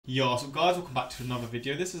Yo, so guys, welcome back to another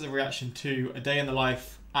video. This is a reaction to a day in the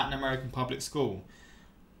life at an American public school.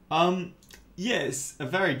 Yeah, it's a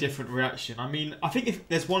very different reaction. I mean, I think if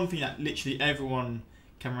there's one thing that literally everyone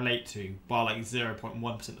can relate to, by like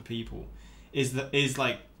 0.1% of people, is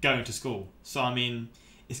like going to school. So I mean,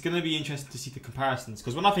 it's going to be interesting to see the comparisons,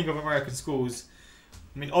 because when I think of American schools,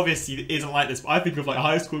 I mean, obviously it isn't like this, but I think of like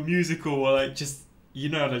High School Musical, or like just, you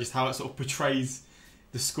know, like just how it sort of portrays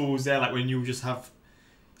the schools there, like when you just have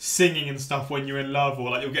singing and stuff when you're in love, or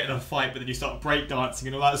like you'll get in a fight but then you start breakdancing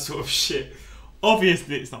and all that sort of shit.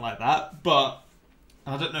 Obviously it's not like that, but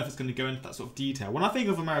I don't know if it's going to go into that sort of detail. When I think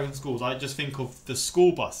of American schools, I just think of the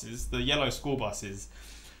school buses, the yellow school buses,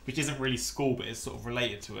 which isn't really school but it's sort of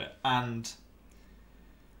related to it, and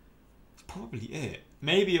that's probably it.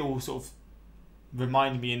 Maybe it will sort of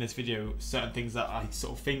remind me in this video certain things that I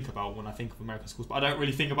sort of think about when I think of American schools, but I don't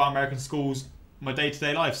really think about American schools my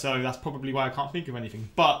day-to-day life, so that's probably why I can't think of anything.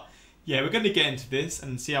 But yeah, we're going to get into this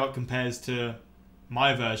and see how it compares to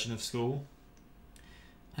my version of school.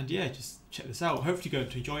 And yeah, just check this out. Hopefully you're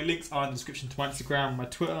going to enjoy. Links are in the description to my Instagram, my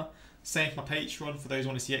Twitter, same for my Patreon for those who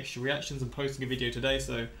want to see extra reactions. I'm posting a video today,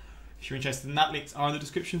 so if you're interested in that, links are in the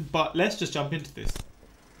description. But let's just jump into this.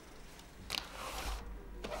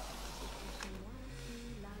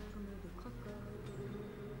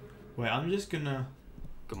 Wait, I'm just gonna...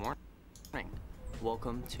 Good morning.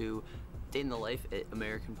 Welcome to Day in the Life at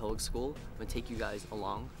American Public School. I'm gonna take you guys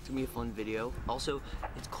along. It's gonna be a fun video. Also,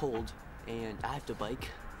 it's cold and I have to bike.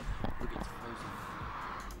 Look, it's frozen.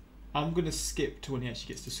 I'm gonna skip to when he actually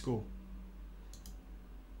gets to school.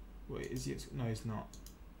 Wait, is he? No, he's not.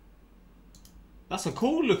 That's a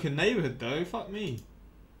cool looking neighborhood though. Fuck me.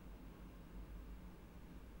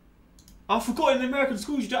 I forgot in American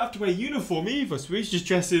schools you don't have to wear uniform either, so we just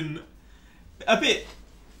dress in a bit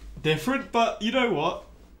different, but you know what?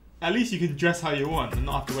 At least you can dress how you want and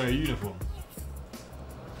not have to wear a uniform.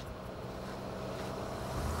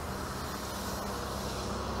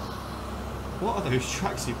 What are those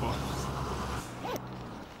tracksuit bottoms?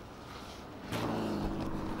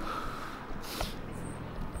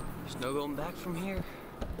 There's no going back from here.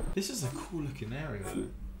 This is a cool looking area though.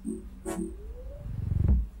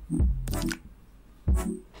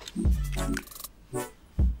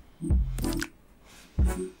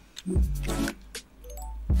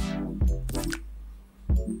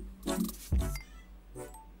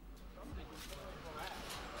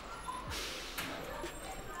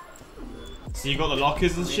 So you got the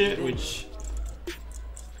lockers and shit, which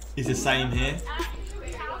is the same here.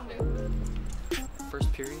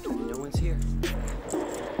 First period, no one's here.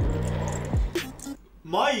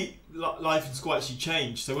 My life in school actually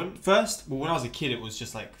changed. So when I was a kid, it was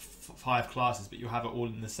just like 5 classes, but you have it all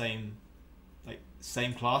in the same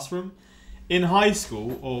classroom. In high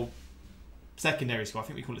school or secondary school, I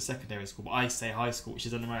think we call it secondary school, but I say high school, which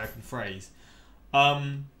is an American phrase.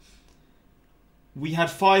 We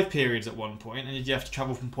had 5 periods at one point, and you have to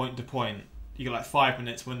travel from point to point. You get like 5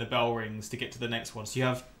 minutes when the bell rings to get to the next one. So you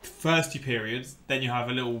have first 2 periods, then you have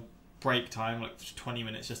a little break time, like 20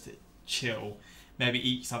 minutes just to chill, maybe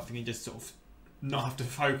eat something and just sort of not have to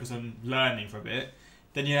focus on learning for a bit.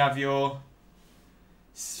 Then you have your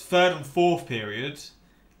 3rd and 4th period.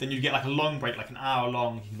 Then you get like a long break, like an hour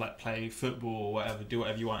long. You can like play football or whatever, do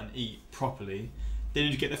whatever you want and eat properly.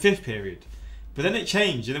 Then you get the 5th period. But then it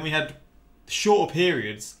changed, and then we had shorter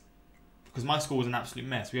periods, because my school was an absolute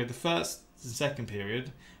mess. We had the 1st and 2nd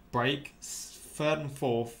period, break, 3rd and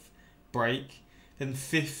 4th, break, then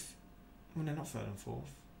 5th, well no, not 3rd and 4th.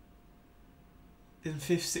 Then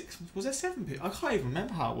 5th, 6th, was there 7 periods? I can't even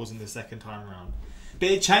remember how it was in the second time around. But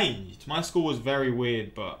it changed. My school was very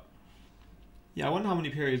weird, but yeah, I wonder how many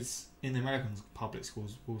periods in the American public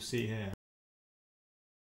schools we'll see here.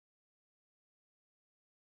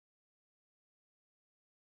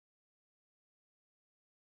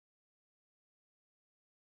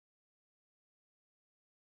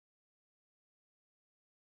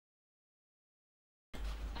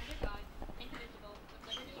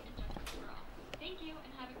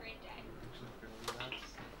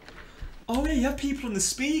 Oh yeah, you have people on the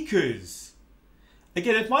speakers.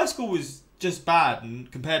 Again, if my school was just bad and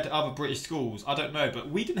compared to other British schools, I don't know, but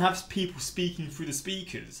we didn't have people speaking through the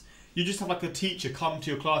speakers. You just have like a teacher come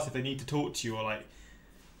to your class if they need to talk to you, or like,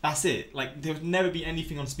 that's it. Like, there would never be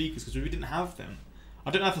anything on speakers because we didn't have them.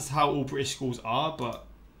 I don't know if that's how all British schools are, but...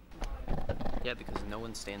 Yeah, because no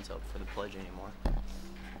one stands up for the pledge anymore.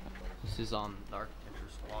 This is the architecture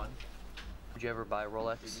squad. Would you ever buy a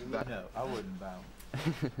Rolex? No, I wouldn't buy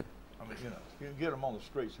them. I mean, you know, you can get them on the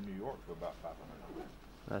streets in New York for about $500.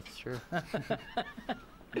 That's true.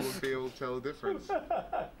 You won't be able to tell the difference.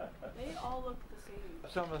 They all look the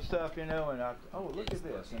same. some of the stuff, you know, and oh, look at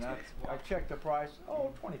this, and I checked the price.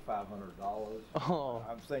 Oh, $2,500. Oh.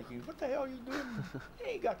 I'm thinking, what the hell are you doing? You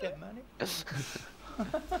ain't got that money.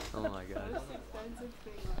 Oh my god. Most expensive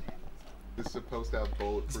thing on Amazon. It's supposed to have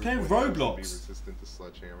bulletproof playing windows and Roblox. be resistant to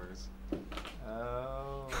sledgehammers.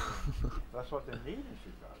 Oh, that's what they need in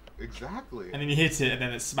Chicago. Exactly. And then you hit it and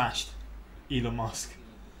then it's smashed. Elon Musk.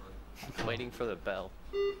 Waiting for the bell.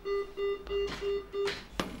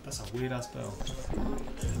 That's a weird ass bell.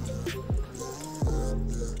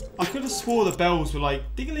 I could have swore the bells were like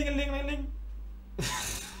ding-a-ling-a-ling-a-ling.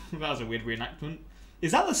 That was a weird reenactment.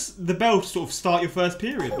 Is that the bell to sort of start your first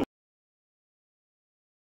period?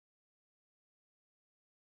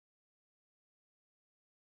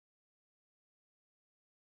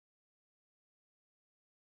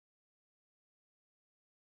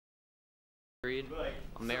 Period.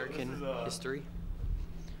 American history.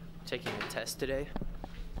 Taking a test today.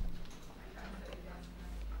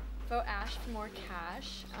 Vote Ash for more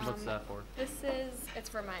cash. What's that for? It's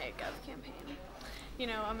for my Gov campaign. You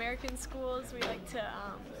know, American schools, we like to,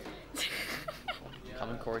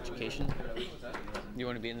 Common Core education. You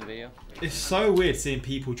want to be in the video? It's so weird seeing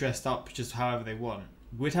people dressed up just however they want.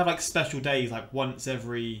 We'd have like special days like once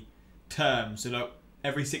every term, so like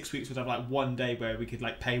every 6 weeks we'd have like one day where we could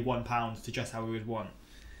like pay £1 to dress how we would want.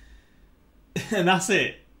 And that's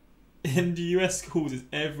it. In the US schools it's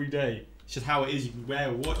every day. It's just how it is, you can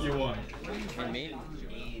wear what you want. For me?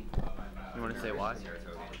 You want to say why?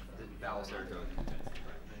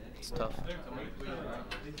 It's tough.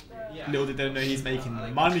 Little did they know he's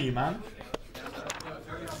making money, man.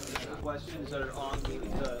 Questions that are on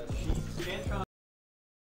the sheet.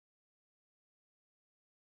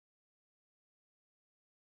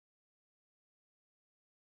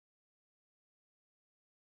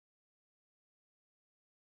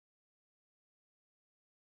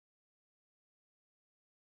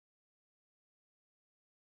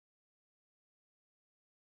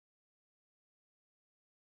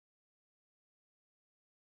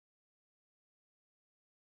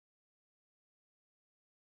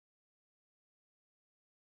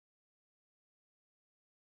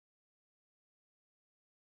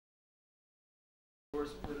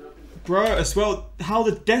 Bro, as well, how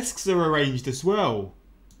the desks are arranged as well.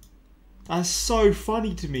 That's so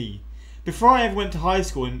funny to me. Before I ever went to high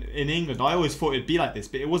school in England, I always thought it'd be like this,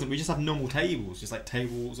 but it wasn't. We just have normal tables, just like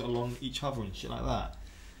tables along each other and shit like that.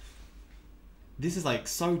 This is like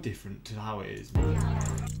so different to how it is.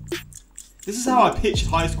 This is how I pictured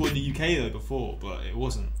high school in the UK though before, but it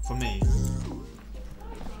wasn't for me.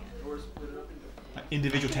 Like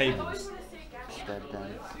individual tables. Step down.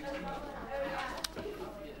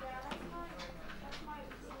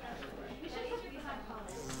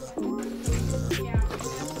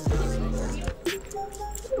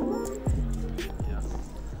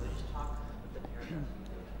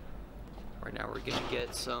 Right now we're gonna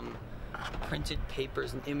get some printed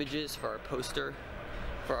papers and images for our poster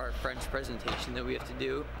for our French presentation that we have to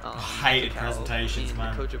do. I hated presentations,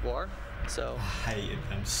 man. Cote d'Ivoire. So I hated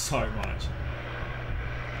them so much.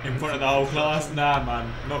 In front of the whole class? Nah,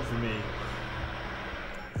 man, not for me.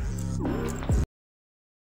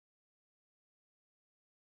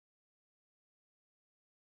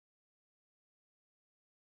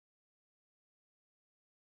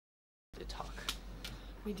 to talk.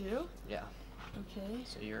 We do? Yeah. Okay.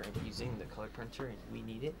 So you're using the color printer and we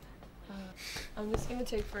need it. I'm just gonna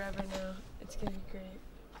take forever now. It's gonna be great.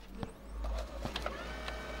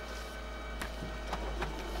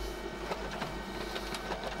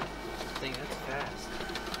 Dang, that's fast.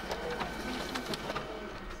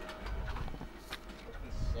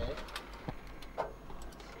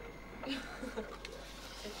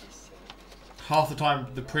 Half the time,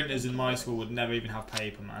 the printers in my school would never even have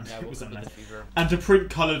paper, man. Yeah, It was a mess. fever. And to print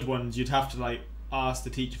coloured ones, you'd have to like ask the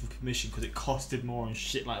teacher for permission because it costed more and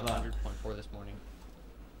shit like that. 100.4 this morning.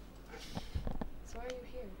 So why are you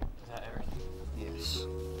here? Is that everything? Yes.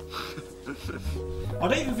 I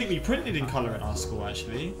don't even think we printed in colour in our school,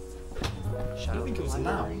 actually. I don't think it was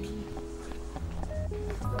allowed.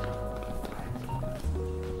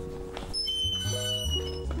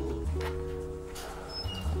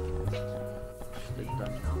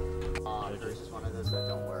 There's just one of those that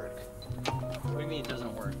don't work. What do you mean it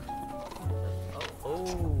doesn't work? Oh,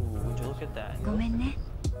 would you look at that? ごめんね。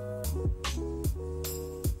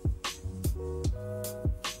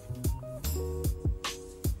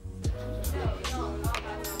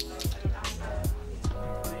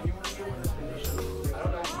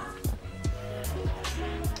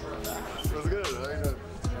 That's good. How you doing?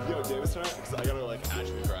 You know Davis tonight? Because I gotta like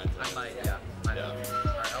actually grind. I might, yeah. Alright,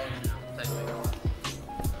 I'll text you.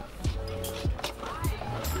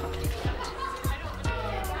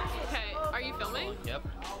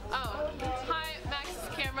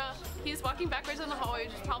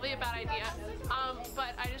 probably a bad idea.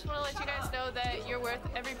 But I just want to let you guys know that you're worth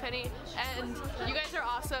every penny, and you guys are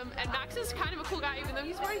awesome. And Max is kind of a cool guy, even though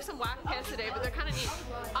he's wearing some whack pants today, but they're kind of neat.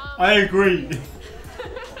 I agree.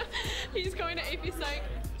 He's going to AP Psych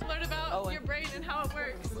to learn about your brain and how it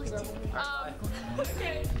works.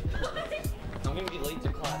 Okay. I'm gonna be late to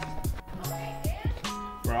class.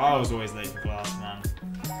 Bro, I was always late for class, man.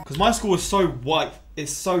 Because my school was so white. My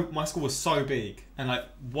school was so big, and like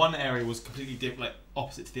one area was completely different, like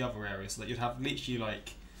opposite to the other area. So that you'd have literally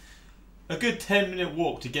like a good 10-minute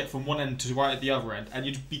walk to get from one end to right at the other end, and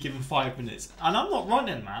you'd be given 5 minutes. And I'm not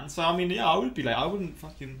running, man. So I mean, yeah, I would be late. I wouldn't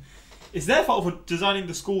fucking. It's their fault for designing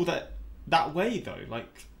the school that way, though.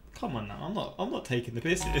 Like, come on now. I'm not taking the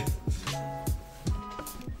piss here.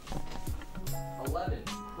 11.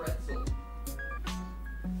 Pretzel.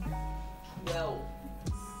 12.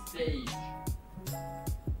 Sage.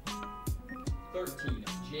 13.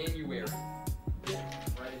 January.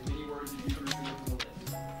 Write as many words as you can remember from the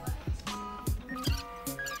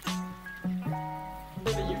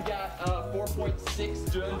list. You've got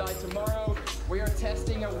 4.6 done by tomorrow. We are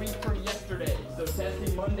testing a week from yesterday. So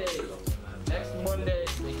testing Monday. Next Monday.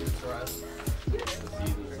 Fingers crossed.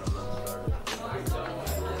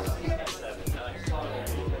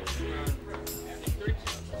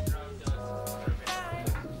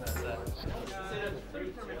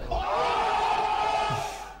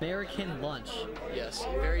 American lunch. Yes,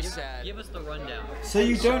 very sad. Give us the rundown. So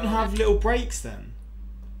you don't have little breaks then?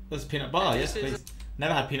 There's peanut butter, yes please.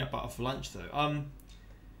 Never had peanut butter for lunch though.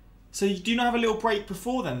 So you do not have a little break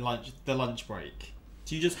before then the lunch break?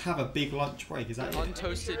 Do you just have a big lunch break? Is that it?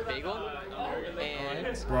 Untoasted bagel.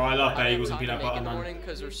 And bro, I love bagels and peanut butter, in the man. morning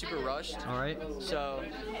because we're super rushed. All right. So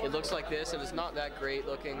it looks like this, and it's not that great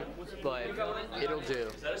looking, but it'll do.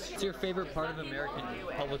 What's your favorite part of American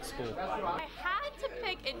public school? I had to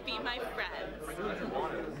pick it'd be my friends.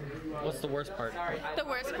 What's the worst part? The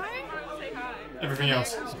worst part? Everything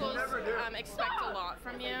else. Schools expect a lot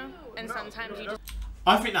from you, and sometimes you just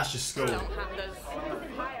I think that's just school. don't have those.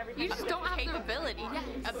 You just don't have capability.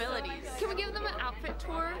 Abilities. Can we give them an outfit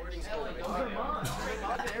tour?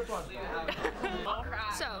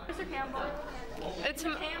 So, it's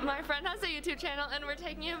my friend has a YouTube channel, and we're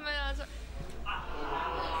taking him as.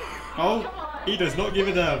 Oh, he does not give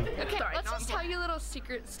a damn. Okay, let's just tell you a little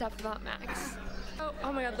secret stuff about Max.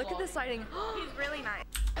 Oh my god, look at this lighting. He's really nice.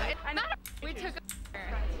 We took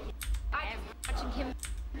I'm watching him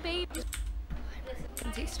babe.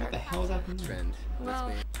 What the hell's happening? Trend.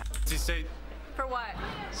 Well, For what?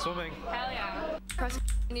 Swimming. Hell yeah. trying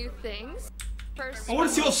new things. First, I want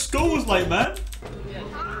to see what school's like, man.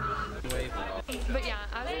 but yeah,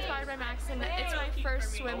 I was inspired by Max, and it's my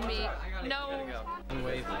first swim meet. No. You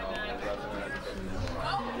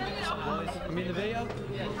mean the video?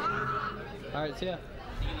 All right, see ya.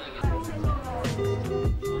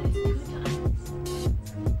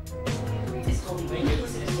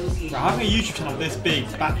 Bro, having a YouTube channel this big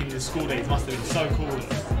back in the school days must have been so cool.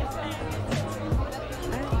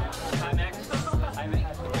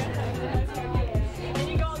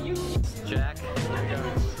 Jack.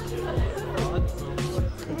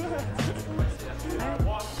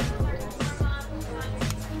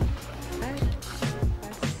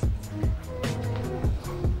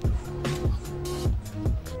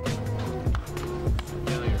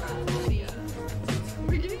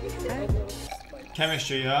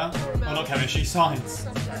 Chemistry, yeah? Oh, not chemistry, science.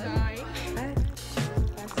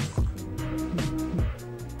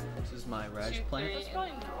 This is my radish plant.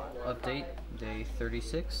 Update, day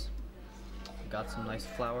 36. Got some nice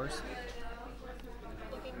flowers.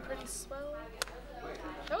 Looking pretty swell.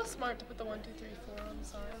 That was smart to put the 1, 2, 3, 4 on the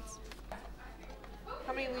sides.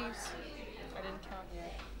 How many leaves? I didn't count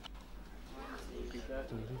yet.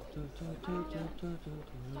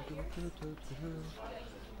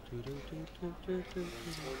 I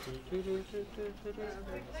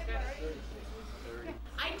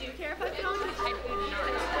do care if I film, I do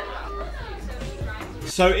not.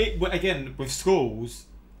 So again with schools,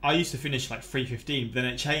 I used to finish like 3:15, but then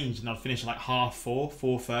it changed and I'd finish like 4:30,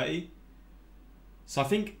 4:30. So I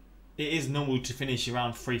think it is normal to finish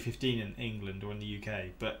around 3:15 in England or in the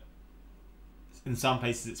UK, but in some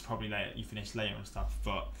places it's probably later. You finish later and stuff,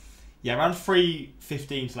 but yeah, around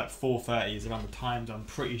 3:15 to like 4:30 is around the times I'm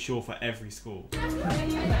pretty sure for every school.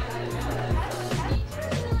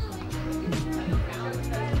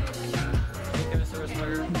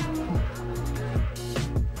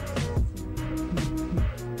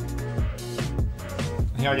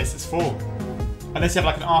 Yeah, I guess it's 4. Unless you have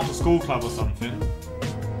like an after school club or something.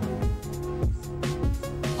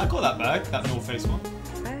 I got that bag, that North Face one.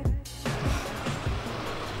 And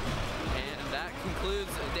that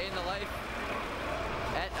concludes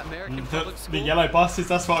American Public School. The yellow buses,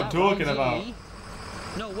 that's what I'm Is that talking Ron about. DE?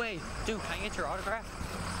 No way. Dude, can I get your autograph?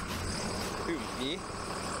 Who, me?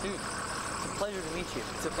 Dude, it's a pleasure to meet you.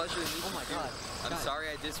 It's a pleasure to meet you. Oh my too. god. I'm Guys. sorry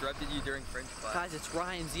I disrupted you during French class. Guys, it's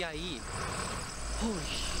Ryan ZIE. Holy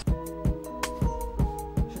sh.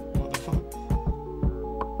 What the fuck?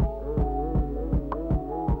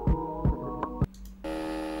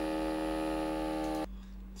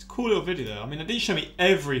 It's a cool little video though. I mean, it didn't show me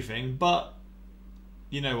everything, but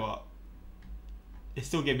you know what? It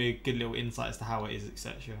still gave me a good little insight as to how it is,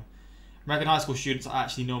 etc. American high school students are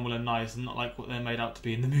actually normal and nice and not like what they're made out to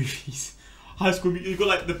be in the movies. High school, you've got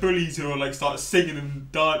like the bullies who are like start singing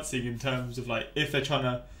and dancing in terms of like if they're trying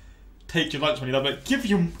to take your lunch money, they'll be like, give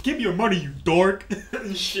me your money, you dork,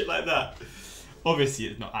 and shit like that. Obviously,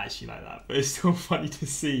 it's not actually like that, but it's still funny to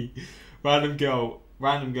see. Random girl,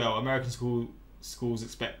 American schools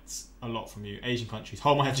expect a lot from you. Asian countries,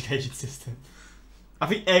 whole my education system. I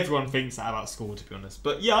think everyone thinks that about school, to be honest.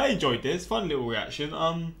 But yeah, I enjoyed this. Fun little reaction.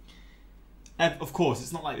 Of course,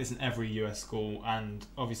 it's not like this in every US school, and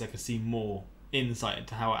obviously I could see more insight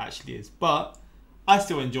into how it actually is. But I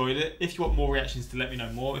still enjoyed it. If you want more reactions, to let me know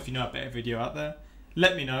more. If you know a better video out there,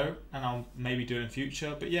 let me know, and I'll maybe do it in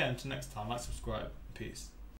future. But yeah, until next time, like, subscribe. Peace.